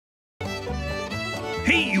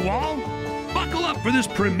Hey, you all! Buckle up for this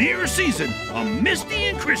premiere season of Misty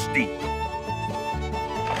and Kristy.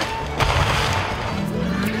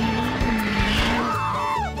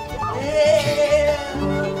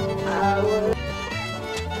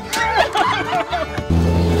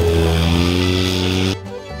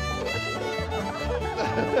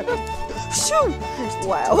 Shoo!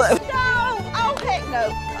 Wow. No! Oh, heck no.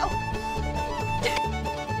 Oh.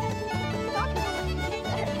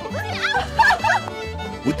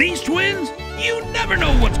 With these twins, you never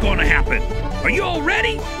know what's going to happen. Are you all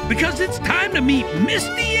ready? Because it's time to meet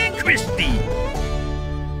Misty and Kristy.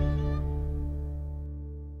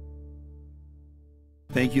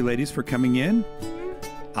 Thank you, ladies, for coming in.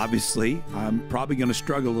 Obviously, I'm probably going to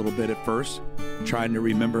struggle a little bit at first, trying to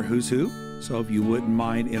remember who's who. So if you wouldn't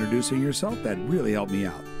mind introducing yourself, that'd really help me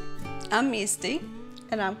out. I'm Misty.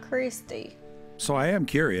 And I'm Kristy. So I am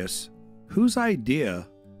curious, whose idea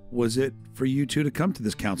was it for you two to come to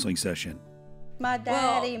this counseling session? My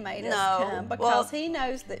daddy made us come because he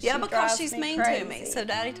knows that because she's mean to me. So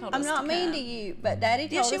Daddy told us to come. I'm not mean to you, but Daddy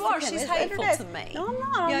told us to come. Yes, you are. She's hateful to me. No, I'm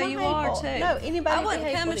not. Yeah, you are too. No, anybody I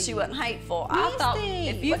wouldn't come if she wasn't hateful. Misty, I thought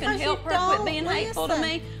if you can help her quit being hateful to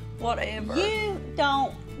me, whatever. You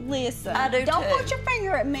don't listen. I do Don't too. point your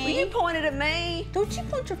finger at me. Well, you pointed at me. Don't you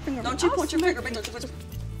point your finger at me. Don't you point your finger at me.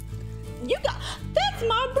 You got, that's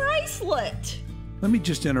my bracelet. Let me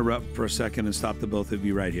just interrupt for a second and stop the both of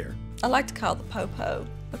you right here. I like to call the Popo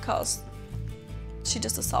because she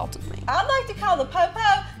just assaulted me. I'd like to call the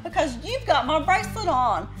Popo because you've got my bracelet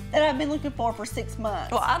on that I've been looking for 6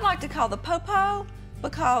 months. Well, I'd like to call the Popo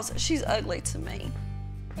because she's ugly to me.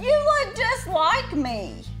 You look just like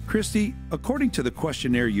me. Kristy, according to the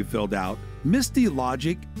questionnaire you filled out, Misty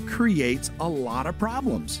logic creates a lot of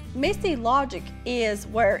problems. Misty logic is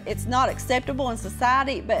where it's not acceptable in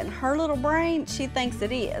society, but in her little brain, she thinks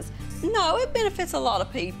it is. No, it benefits a lot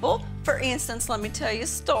of people. For instance, let me tell you a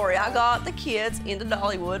story. I got the kids into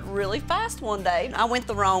Dollywood really fast one day. I went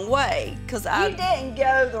the wrong way because You didn't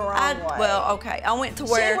go the wrong way. Well, okay, I went to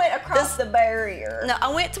where she went across the barrier. No,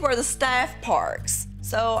 I went to where the staff parks.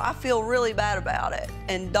 So I feel really bad about it.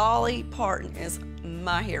 And Dolly Parton is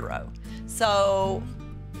my hero. So,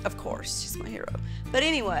 of course, she's my hero. But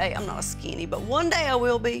anyway, I'm not a skinny, but one day I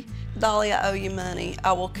will be. Dolly, I owe you money.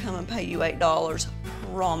 I will come and pay you $8.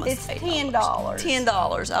 Promise. It's $10.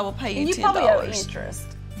 $10. I will pay you $10. And you probably owe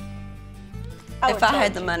interest. If I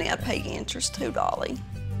had the money, I'd pay you interest too, Dolly.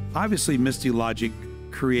 Obviously, Misty logic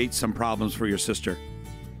creates some problems for your sister.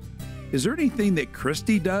 Is there anything that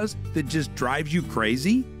Kristy does that just drives you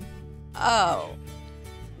crazy? Oh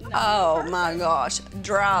my gosh,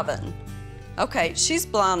 driving. Okay, she's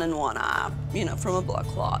blind in one eye, you know, from a blood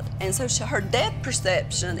clot. And so her depth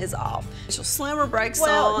perception is off. She'll slam her brakes on.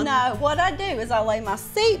 Well, no, what I do is I lay my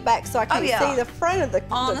seat back so I can see the front of the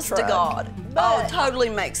truck. Honest to God. Oh, totally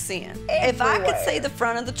makes sense. If I could see the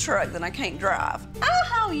front of the truck, then I can't drive. I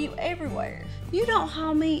haul you everywhere. You don't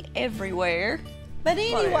haul me everywhere. But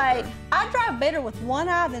anyway, I drive better with one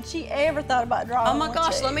eye than she ever thought about driving. Oh my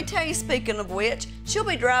gosh, let me tell you, speaking of which, she'll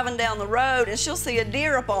be driving down the road and she'll see a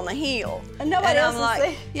deer up on the hill. And nobody else will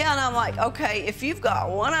see. Yeah, and I'm like, okay, if you've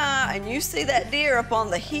got one eye and you see that deer up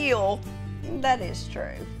on the hill. That is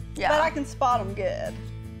true. Yeah. But I can spot them good.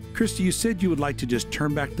 Kristy, you said you would like to just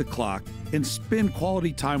turn back the clock and spend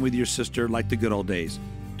quality time with your sister like the good old days.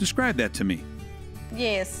 Describe that to me.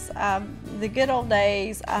 Yes, the good old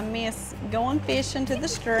days. I miss going fishing to the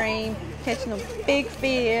stream, catching a big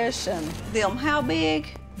fish. And them, how big?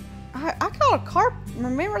 I caught a carp.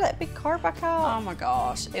 Remember that big carp I caught? Oh my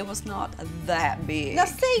gosh, it was not that big. Now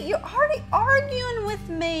see, you're already arguing with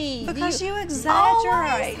me. Because you exaggerate.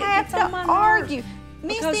 Always have to argue.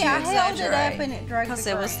 Misty, I held it up and it dragged because the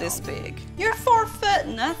it was ground. this big. You're 4 foot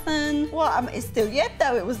nothing. Well, I mean, it's still yet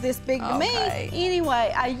though. It was this big to me.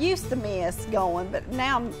 Anyway, I used to miss going, but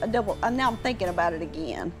now I'm thinking about it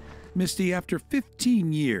again. Misty, after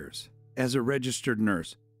 15 years as a registered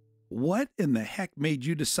nurse, what in the heck made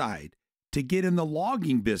you decide to get in the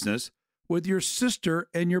logging business with your sister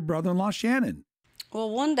and your brother-in-law, Shannon? Well,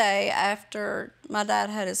 one day after my dad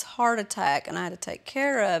had his heart attack and I had to take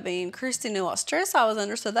care of him, Kristy knew what stress I was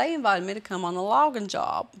under, so they invited me to come on the logging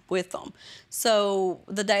job with them. So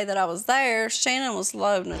the day that I was there, Shannon was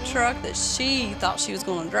loading a truck that she thought she was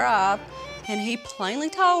going to drive, and he plainly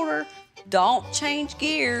told her, don't change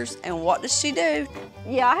gears. And what does she do?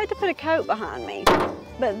 Yeah, I had to put a coat behind me,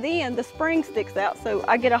 but then the spring sticks out, so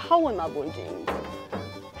I get a hole in my blue jeans.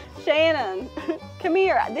 Shannon, come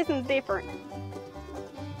here. This is different.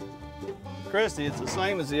 Kristy, it's the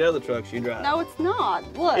same as the other trucks you drive. No, it's not.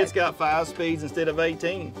 Look. It's got 5 speeds instead of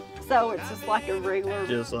 18. So it's just like a regular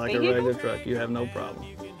Just like vehicle? a regular truck. You have no problem.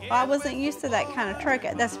 Well, I wasn't used to that kind of truck.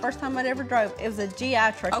 That's the first time I'd ever drove. It was a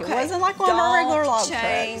GI truck. Okay, It wasn't like one of our regular log don't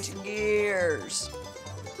change trucks. gears.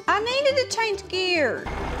 I needed to change gears.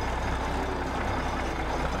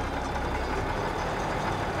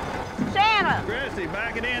 Shannon, Kristy,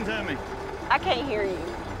 back it in to me. I can't hear you.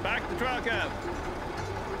 Back the truck up.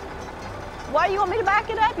 Why do you want me to back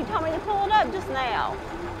it up? You told me to pull it up just now.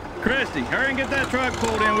 Kristy, hurry and get that truck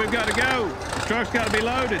pulled in. We've got to go. This truck's got to be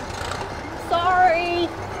loaded. Sorry.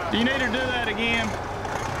 You need to do that again.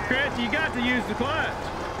 Kristy, you got to use the clutch.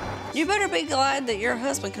 You better be glad that your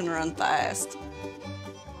husband can run fast.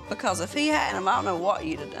 Because if he hadn't, I don't know what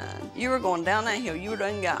you'd have done. You were going down that hill, you were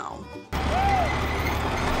done gone.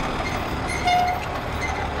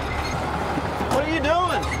 What are you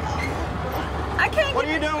doing? I can't What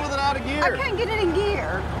get are you doing with it out of gear? I can't get it in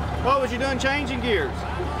gear. What was you doing changing gears?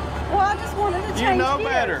 Well, I just wanted to change You know gears.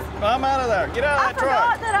 better. I'm out of there. Get out of I that forgot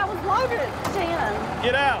truck. that I was loaded, Shannon.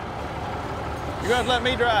 Get out. You're going to let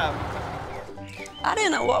me drive. I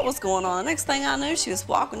didn't know what was going on. The next thing I knew, she was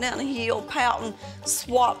walking down the hill, pouting,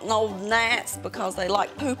 swatting old gnats because they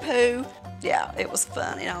like poo-poo. Yeah, it was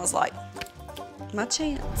funny. And I was like, my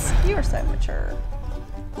chance. You are so mature.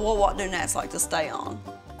 Well, what do gnats like to stay on?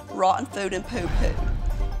 Rotten food and poo-poo.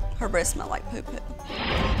 Her breath smelled like poo-poo.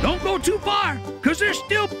 Don't go too far, because there's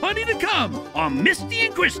still plenty to come on Misty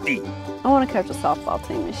and Kristy. I want to coach a softball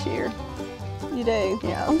team this year. You do?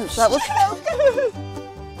 Yeah. That was so good.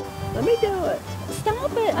 Let me do it.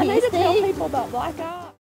 Stop it. I need to tell people about black eye.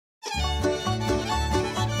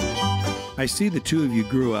 I see the two of you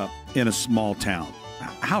grew up in a small town.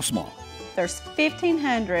 How small? There's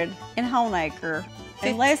 1,500 in Honaker,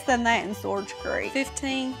 and less than that in Swords Creek.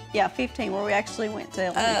 15? Yeah, 15, where we actually went to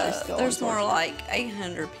elementary school. There's more like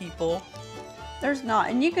 800 people. There's not,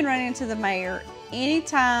 and you can run into the mayor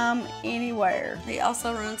anytime, anywhere. He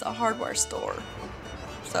also runs a hardware store,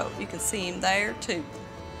 so you can see him there too.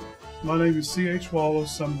 My name is C.H.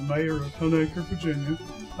 Wallace. I'm the mayor of Honaker, Virginia.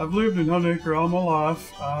 I've lived in Honaker all my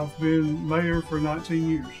life. I've been mayor for 19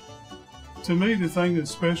 years. To me, the thing that's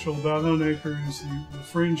special about Honaker is the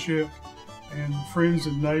friendship and friends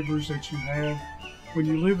and neighbors that you have. When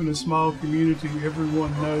you live in a small community,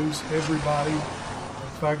 everyone knows everybody.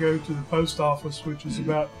 If I go to the post office, which is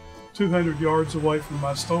about 200 yards away from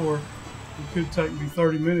my store, it could take me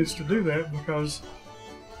 30 minutes to do that because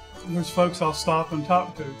there's folks I'll stop and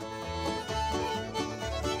talk to.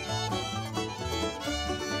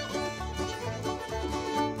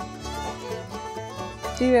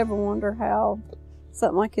 Do you ever wonder how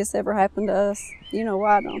something like this ever happened to us? You know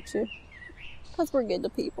why, don't you? Because we're good to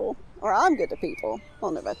people. Or I'm good to people. I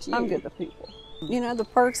don't know about you. I'm good to people. You know, the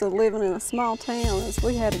perks of living in a small town is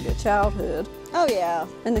we had a good childhood. Oh, yeah.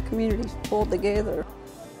 And the community's pulled together.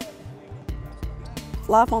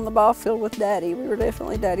 Life on the ball field with Daddy. We were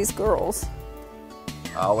definitely Daddy's girls.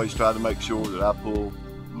 I always try to make sure that I pull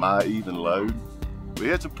my even load. We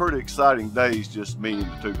had some pretty exciting days just me and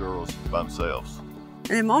the two girls by themselves.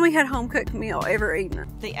 And then Mommy had home-cooked meal every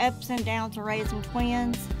evening. The ups and downs of raising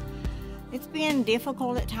twins. It's been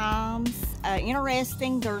difficult at times,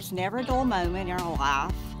 interesting. There's never a dull moment in our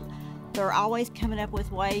life. They're always coming up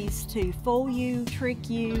with ways to fool you, trick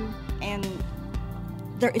you, and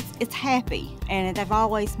it's happy. And they've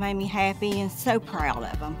always made me happy and so proud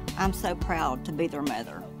of them. I'm so proud to be their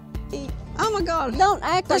mother. Oh my God, don't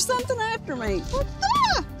act. There's something after me. What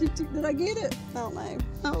the? Did I get it? I don't know.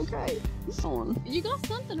 Okay. You got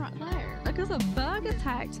something right there. Because a bug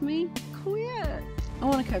attacked me. Quit. I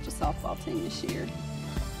want to coach a softball team this year.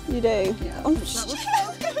 You do? Yeah. Oh,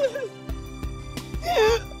 that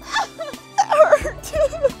hurt.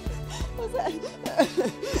 What's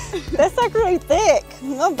that? That's like really thick.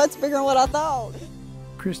 Oh, that's bigger than what I thought.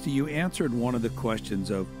 Kristy, you answered one of the questions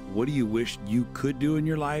of what do you wish you could do in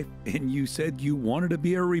your life, and you said you wanted to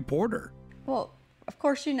be a reporter. Well, of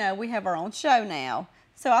course, you know, we have our own show now.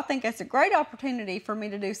 So I think it's a great opportunity for me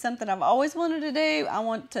to do something I've always wanted to do.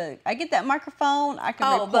 I get that microphone, I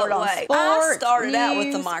can report on sports, I started out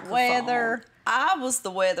with the news, microphone. weather. I was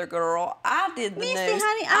the weather girl. I did the Misty, news.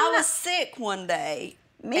 honey, I was sick one day.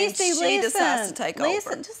 Misty, and she decides to take over.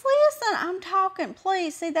 Just listen. I'm talking,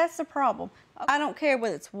 please. See, that's the problem. I don't care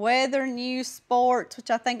whether it's weather, news, sports,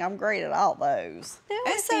 which I think I'm great at all those.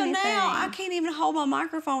 And so now I can't even hold my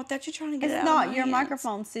microphone without you trying to get it out It's of not my your hands.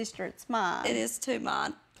 microphone, sister. It's mine. It is too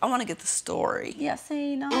mine. I want to get the story. Yeah,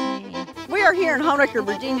 see, not me. We are here in Honaker,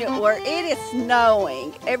 Virginia, where it is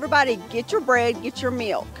snowing. Everybody get your bread, get your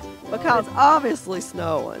milk. Because it's obviously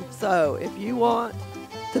snowing. So if you want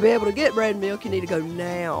to be able to get bread and milk, you need to go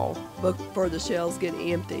now before the shelves get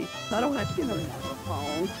empty. I don't have to get them.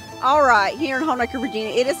 microphone. All right, here in Honaker, Virginia,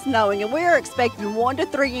 it is snowing, and we're expecting 1 to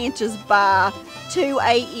 3 inches by 2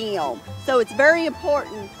 a.m. So it's very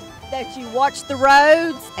important that you watch the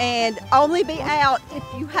roads and only be out if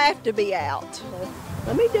you have to be out.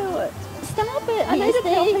 Let me do it. Stop it, I need to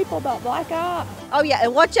tell people about black eye. Oh yeah,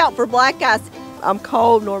 and watch out for black ice. I'm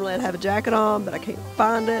cold. Normally I'd have a jacket on, but I can't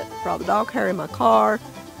find it. Brought the dog hair in my car.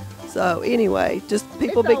 So anyway, just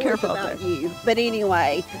people be careful out there. You. But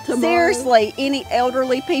anyway, Tomorrow. seriously, any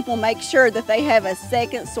elderly people, make sure that they have a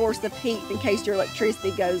second source of heat in case your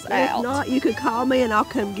electricity goes out. If not, you could call me and I'll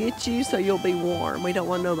come get you so you'll be warm. We don't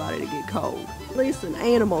want nobody to get cold. Listen,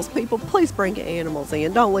 animals, people, please bring your animals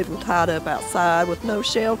in. Don't leave them tied up outside with no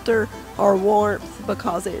shelter or warmth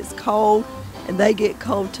because it is cold and they get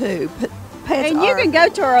cold too. Pets and you can go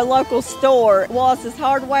to our local store, Wallace's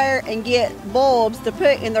Hardware, and get bulbs to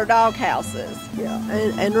put in their dog houses. Yeah,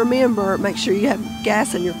 and remember, make sure you have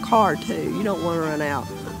gas in your car too. You don't want to run out.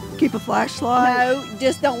 Keep a flashlight. No,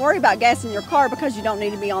 just don't worry about gas in your car because you don't need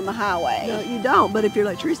to be on the highway. No, you don't. But if your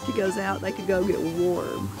electricity goes out, they could go get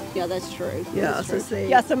warm. Yeah, that's true. Yeah, that's so true. see.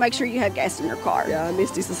 Yeah, so make sure you have gas in your car. Yeah,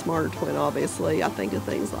 Misty's a smarter twin, obviously. I think of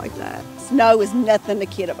things like that. Snow is nothing to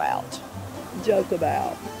kid about. Joke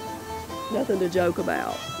about. Nothing to joke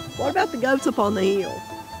about. What about the goats up on the hill?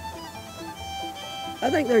 I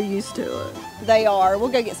think they're used to it. They are. We'll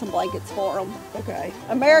go get some blankets for them. Okay.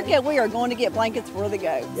 America, we are going to get blankets for the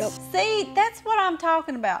goats. Yep. See, that's what I'm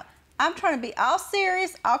talking about. I'm trying to be all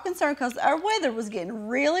serious, all concerned, because our weather was getting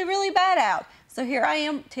really, really bad out. So here I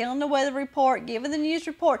am telling the weather report, giving the news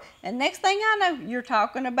report, and next thing I know, you're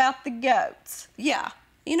talking about the goats. Yeah.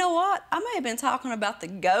 You know what? I may have been talking about the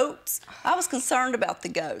goats. I was concerned about the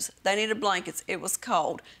goats. They needed blankets. It was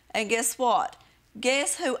cold. And guess what?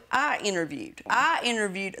 Guess who I interviewed? I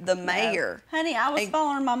interviewed the mayor. Honey, I was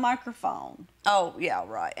following my microphone. Oh, yeah,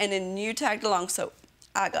 right. And then you tagged along, so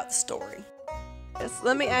I got the story. Yes,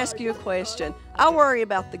 let me ask you a question. I worry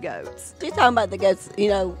about the goats. She's talking about the goats, you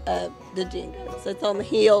know, the gin goats that's on the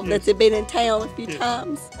hill that's been in town a few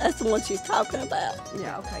times. That's the one she's talking about.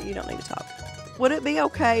 Yeah, okay, you don't need to talk. Would it be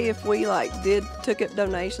okay if we took up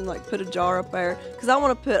donations, put a jar up there? Because I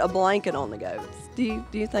want to put a blanket on the goats. Do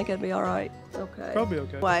you think that'd be all right? Okay. Probably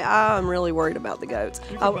okay. Well, I'm really worried about the goats.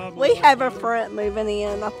 We have a front moving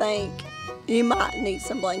in, I think. You might need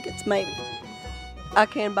some blankets, maybe. I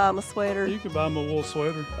can buy them a sweater. You could buy them a wool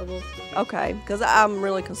sweater. Okay, because I'm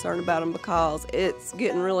really concerned about them because it's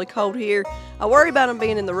getting really cold here. I worry about them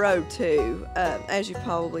being in the road too. As you've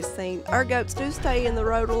probably seen, our goats do stay in the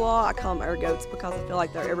road a lot. I call them our goats because I feel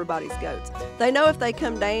like they're everybody's goats. They know if they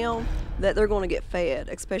come down that they're going to get fed,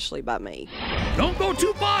 especially by me. Don't go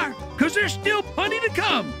too far, because there's still plenty to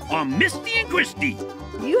come on Misty and Kristy.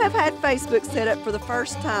 You have had Facebook set up for the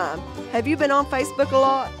first time. Have you been on Facebook a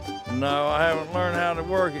lot? No, I haven't learned how to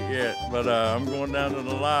work it yet, but I'm going down to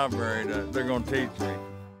the library. They're going to teach me.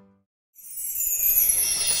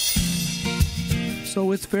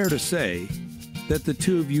 So it's fair to say that the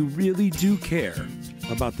two of you really do care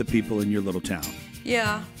about the people in your little town.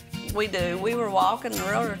 Yeah, we do. We were walking the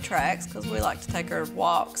railroad tracks because we like to take our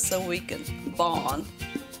walks so we can bond.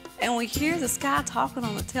 And we hear this guy talking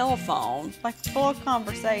on the telephone. Like full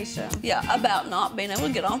conversation. Yeah, about not being able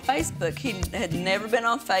to get on Facebook. He had never been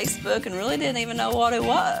on Facebook and really didn't even know what it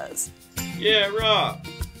was. Yeah, Rob,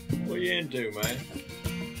 what you into, man?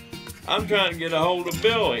 I'm trying to get a hold of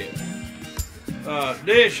Billy.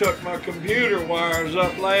 Dish hooked my computer wires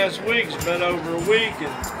up last week. It's been over a week,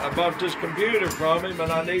 and I bought this computer from him,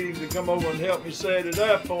 and I need him to come over and help me set it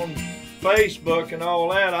up on Facebook and all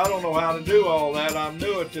that. I don't know how to do all that. I'm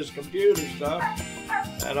new at this computer stuff,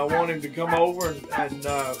 and I want him to come over and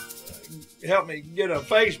help me get a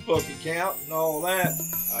Facebook account and all that.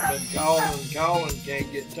 I've been calling,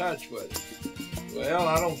 can't get in touch with him. Well,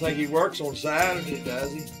 I don't think he works on Saturday,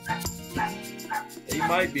 does he? He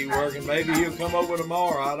might be working. Maybe he'll come over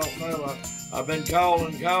tomorrow. I don't know. I've been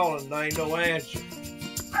calling, there ain't no answer.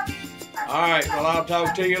 All right, well, I'll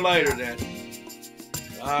talk to you later then.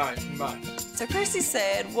 All right, bye. So Kristy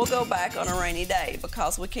said we'll go back on a rainy day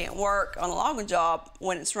because we can't work on a logging job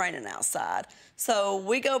when it's raining outside. So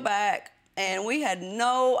we go back, and we had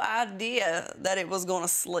no idea that it was going to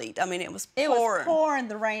sleet. I mean, it was pouring. It was pouring,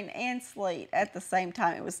 the rain and sleet at the same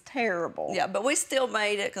time. It was terrible. Yeah, but we still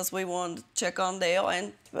made it because we wanted to check on Dale.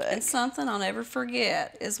 And something I'll never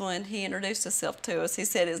forget is when he introduced himself to us. He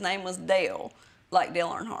said his name was Dale, like Dale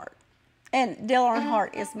Earnhardt. And Dale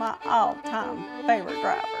Earnhardt is my all-time favorite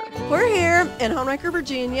driver. We're here in Honaker,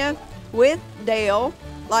 Virginia with Dale,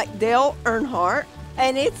 like Dale Earnhardt.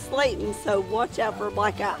 And it's sleeting, so watch out for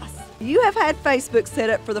black ice. You have had Facebook set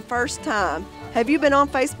up for the first time. Have you been on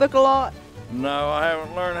Facebook a lot? No, I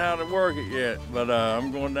haven't learned how to work it yet, but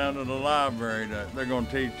I'm going down to the library. They're going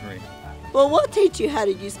to teach me. Well, we'll teach you how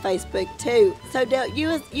to use Facebook too. So, Dale,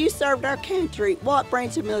 you served our country. What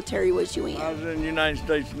branch of military was you in? I was in the United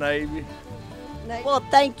States Navy. Well,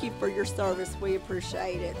 thank you for your service. We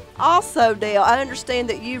appreciate it. Also, Dale, I understand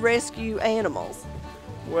that you rescue animals.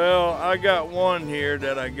 Well, I got one here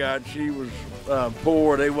that I got. She was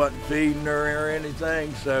poor. They wasn't feeding her or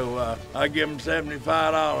anything, so I give them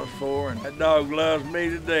 $75 for her, and that dog loves me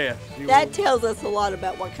to death. That tells us a lot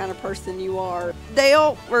about what kind of person you are.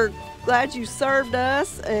 Dale, we're glad you served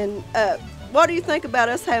us, and what do you think about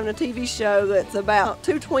us having a TV show that's about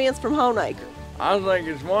two twins from Honaker? I think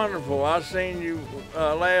it's wonderful. I seen you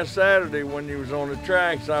last Saturday when you was on the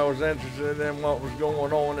tracks. I was interested in what was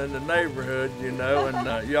going on in the neighborhood, you know,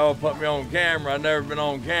 and y'all put me on camera. I've never been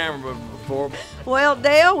on camera before. Well,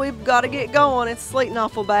 Dale, we've got to get going. It's sleeting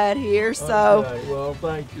awful bad here, so. Okay, well,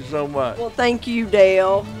 thank you so much. Well, thank you,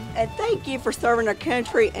 Dale. And thank you for serving our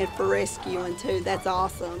country and for rescuing, too. That's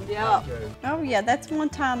awesome. Yeah. Okay. Oh, yeah, that's one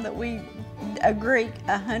time that we agree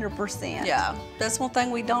 100%. Yeah, that's one thing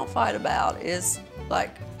we don't fight about is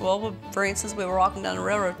like, well, for instance, we were walking down the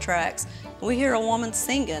railroad tracks. We hear a woman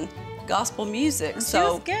singing gospel music. She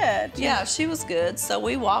was good. Yeah, she was good. So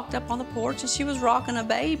we walked up on the porch and she was rocking a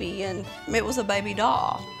baby, and it was a baby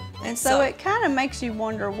doll. And so it kind of makes you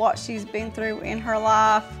wonder what she's been through in her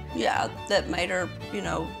life. Yeah, that made her, you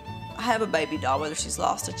know, have a baby doll, whether she's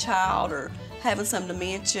lost a child or having some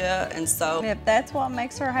dementia, and so. If that's what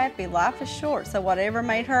makes her happy, life is short, so whatever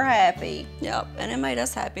made her happy. Yep, and it made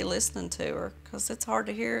us happy listening to her, because it's hard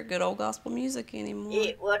to hear good old gospel music anymore.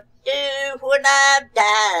 It would do when I'm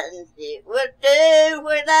done, it would do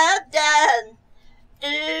when I'm done,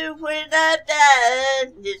 do when I'm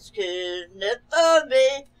done, it's good enough for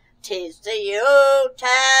me. 'Tis the old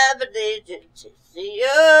time religion, 'tis the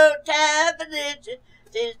old time religion.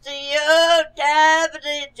 It's the old time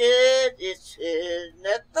religion, it's good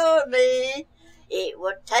enough for me. It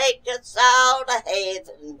would take us all to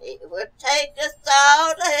heaven, it would take us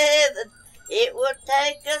all to heaven, it would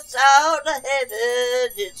take us all to heaven,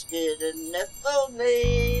 it's good enough for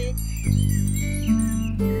me.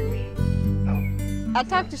 I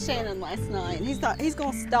talked to Shannon last night, and he's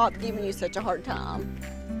going to stop giving you such a hard time.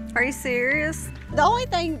 Are you serious? The only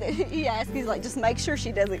thing that he asked is like, just make sure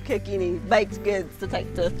she doesn't cook any baked goods to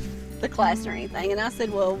take to the class or anything. And I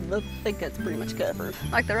said, well, I think that's pretty much covered.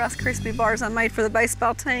 Like the Rice Krispie bars I made for the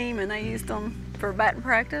baseball team, and they used them for batting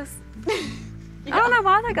practice. Yeah. I don't know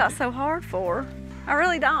why they got so hard for. I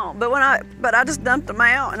really don't. But I just dumped them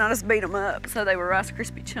out and I just beat them up, so they were Rice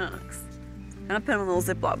Krispie chunks. And I put them in little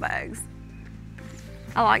Ziploc bags.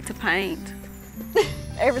 I like to paint.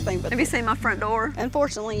 Everything but Have you seen my front door?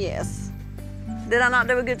 Unfortunately, yes. Did I not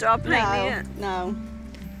do a good job painting it? No.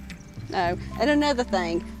 And another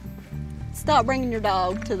thing, stop bringing your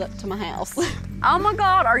dog to my house. Oh my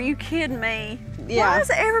God, are you kidding me? Yeah. Why is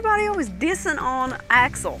everybody always dissing on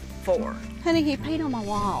Axel for? Honey, he peed on my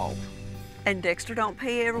wall. And Dexter don't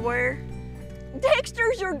pee everywhere?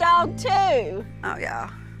 Dexter's your dog too. Oh yeah.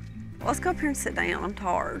 Well, let's go up here and sit down, I'm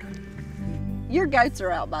tired. Your goats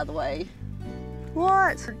are out, by the way.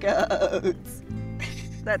 What? Your goats.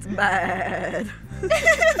 That's bad.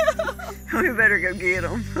 We better go get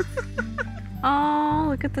them. Oh,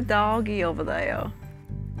 look at the doggy over there.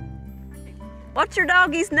 What's your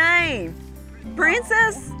doggy's name?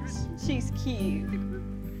 Princess? She's cute.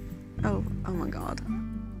 Oh my God.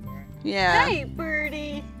 Yeah. Hey,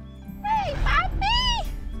 birdie. Hey, puppy.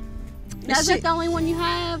 Now, is that the only one you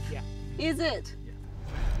have? Yeah. Is it?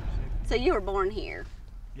 So you were born here?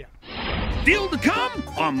 Yeah. Still to come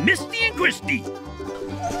on Misty and Kristy.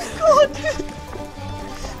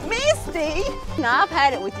 Misty? No, I've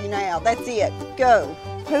had it with you now. That's it. Go.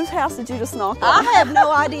 Whose house did you just knock on? I have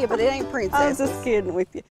no idea, but it ain't Princess. I was just kidding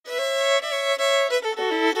with you.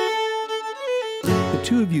 The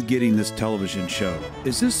two of you getting this television show,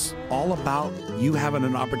 is this all about you having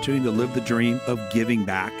an opportunity to live the dream of giving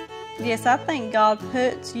back? Yes, I think God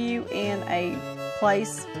puts you in a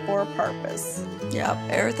place for a purpose. Yep,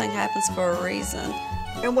 everything happens for a reason.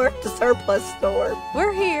 And we're at the surplus store.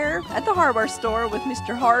 We're here at the hardware store with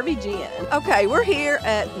Mr. Harvey Jen. Okay, we're here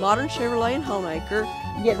at Modern Chevrolet in Honaker.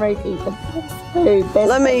 Getting ready to eat the best food.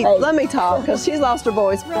 Let me talk, because she's lost her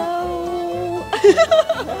voice. Roll.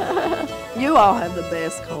 You all have the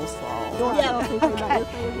best coleslaw. Yeah. Okay.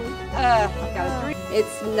 I've got a 3. It's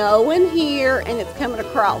snowing here and it's coming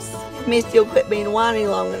across. Misty will quit being whiny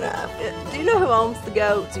long enough. Do you know who owns the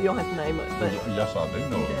goats? You don't have to name it, but Yes, I do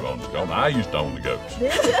know who owns the goats. I used to own the goats.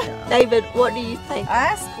 David, what do you think?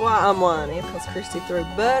 ask why I'm whining because Kristy threw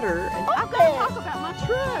butter and I've got to talk about my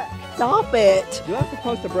truck. Stop it. Do I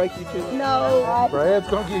supposed to break you to? No. Brad's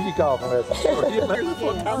gonna give you coffee lessons.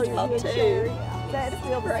 That's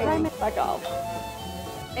still great. Back off.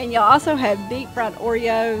 And y'all also have deep fried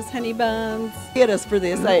Oreos, honey buns. get us for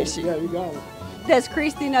this, ain't she? Yeah, you got it. Does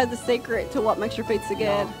Kristy know the secret to what makes your pizza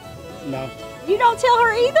good? No. You don't tell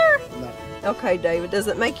her either? No. Okay, David, does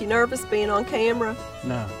it make you nervous being on camera?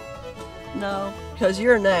 No. No, because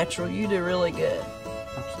you're a natural. You do really good.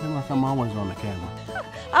 I feel like I'm always on the camera.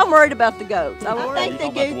 I'm worried about the goats. I'm You're worried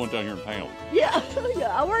talking about the ones down here in town. Yeah,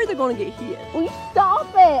 I'm worried they're going to get hit. Will you stop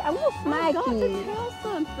it? I'm going to smack you. Tell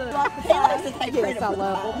something. He likes to take credit Yes, I for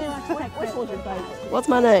love that. Which one's your favorite? What's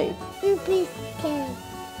my name? Pussycat.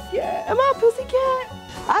 Yeah, am I a pussycat?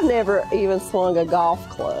 I've never even swung a golf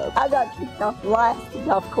club. I got kicked off the last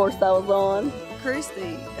golf course I was on.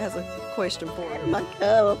 Kristy has a question for you. My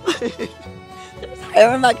cup.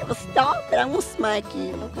 I'm not gonna stop it. I'm gonna smack you.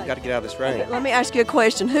 You got to get out of this rain. Let me ask you a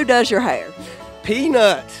question. Who does your hair?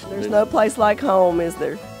 Peanuts. There's no place like home, is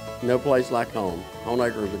there? No place like home.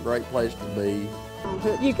 Honaker is a great place to be.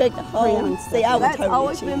 You go to home. See, I would That's totally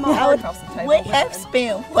always cheat. been my heart across the table. We have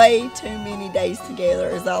spent way too many days together,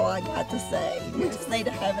 is all I got to say. We just need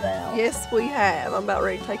to have it out. Yes, we have. I'm about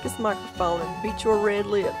ready to take this microphone and beat your red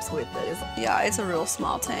lips with it. Yeah, it's a real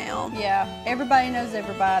small town. Yeah, everybody knows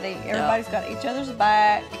everybody. Everybody's got each other's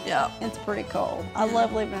back. Yeah. It's pretty cool. I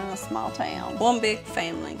love living in a small town. One big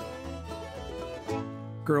family.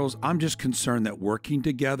 Girls, I'm just concerned that working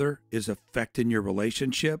together is affecting your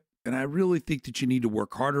relationship, and I really think that you need to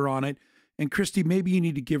work harder on it. And Kristy, maybe you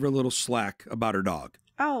need to give her a little slack about her dog.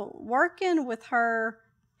 Oh, working with her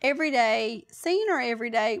every day, seeing her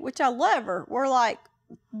every day, which I love her. We're like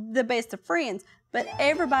the best of friends, but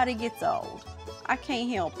everybody gets old. I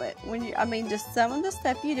can't help it. Just some of the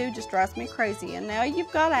stuff you do just drives me crazy. And now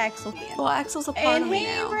you've got Axel. Well, Axel's a part of me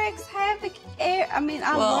now. And he wreaks havoc.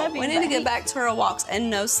 I love him. We need to get back to our walks and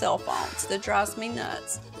no cell phones. That drives me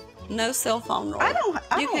nuts. No cell phone rule.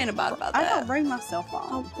 You can't abide about that. I don't bring my cell phone.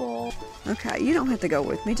 Oh, well. Okay, you don't have to go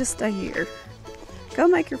with me. Just stay here. Go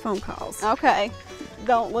make your phone calls. Okay.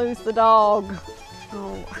 Don't lose the dog.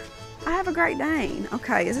 Oh, I have a Great Dane.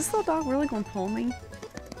 Okay, is this little dog really going to pull me?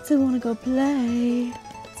 So want to go play?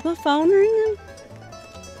 Is my phone ringing?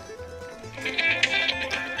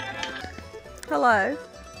 Hello?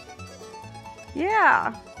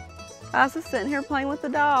 Yeah. I was just sitting here playing with the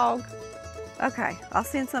dog. Okay, I'll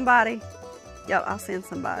send somebody. Yep, I'll send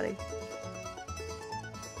somebody.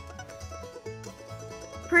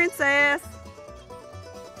 Princess.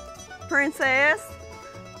 Princess.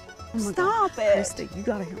 Stop it. Kristy, you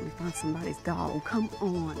gotta help me find somebody's dog. Come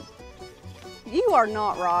on. You are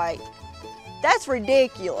not right. That's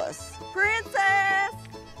ridiculous. Princess!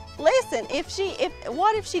 Listen,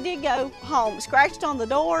 what if she did go home, scratched on the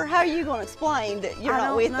door? How are you going to explain that you're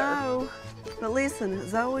not with her? But listen,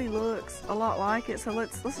 Zoe looks a lot like it, so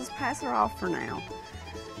let's just pass her off for now.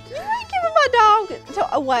 You ain't giving my dog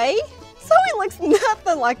away. Zoe looks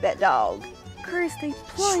nothing like that dog. Kristy,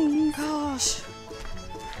 please. Gosh.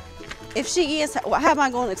 If she is, how am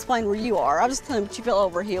I going to explain where you are? I'll just tell him that you fell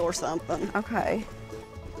over a hill or something. Okay.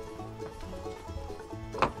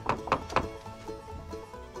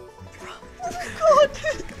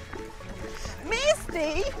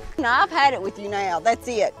 Misty! No, I've had it with you now. That's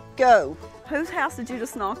it. Go. Whose house did you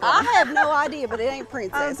just knock on? I have no idea, but it ain't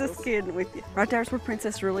Princess's. I was just kidding with you. Right there's where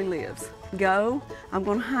Princess really lives. Go. I'm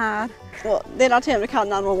going to hide. Well, then I'll tell him to call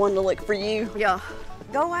 911 to look for you. Yeah.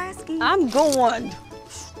 Go ask him. I'm going.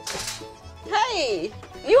 Hey,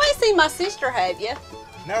 you ain't seen my sister, have you?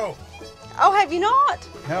 No. Oh, have you not?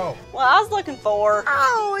 No. Well, I was looking for her.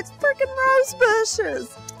 Oh, it's freaking rose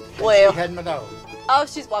bushes. Well. She had my dog. Oh,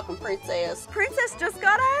 she's walking Princess. Princess just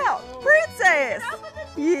got out. Princess!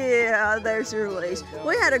 Yeah, there's your leash.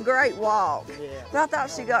 We had a great walk. But I thought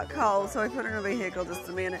she got cold, so we put her in a vehicle just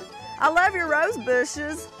a minute. I love your rose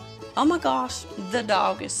bushes. Oh my gosh, the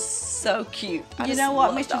dog is so cute. You know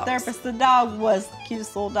what, Mr. Therapist? The dog was the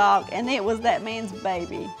cutest little dog, and it was that man's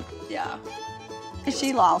baby. Yeah. And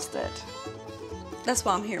she lost it. That's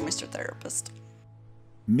why I'm here, Mr. Therapist.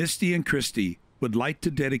 Misty and Kristy would like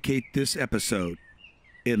to dedicate this episode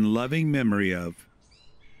in loving memory of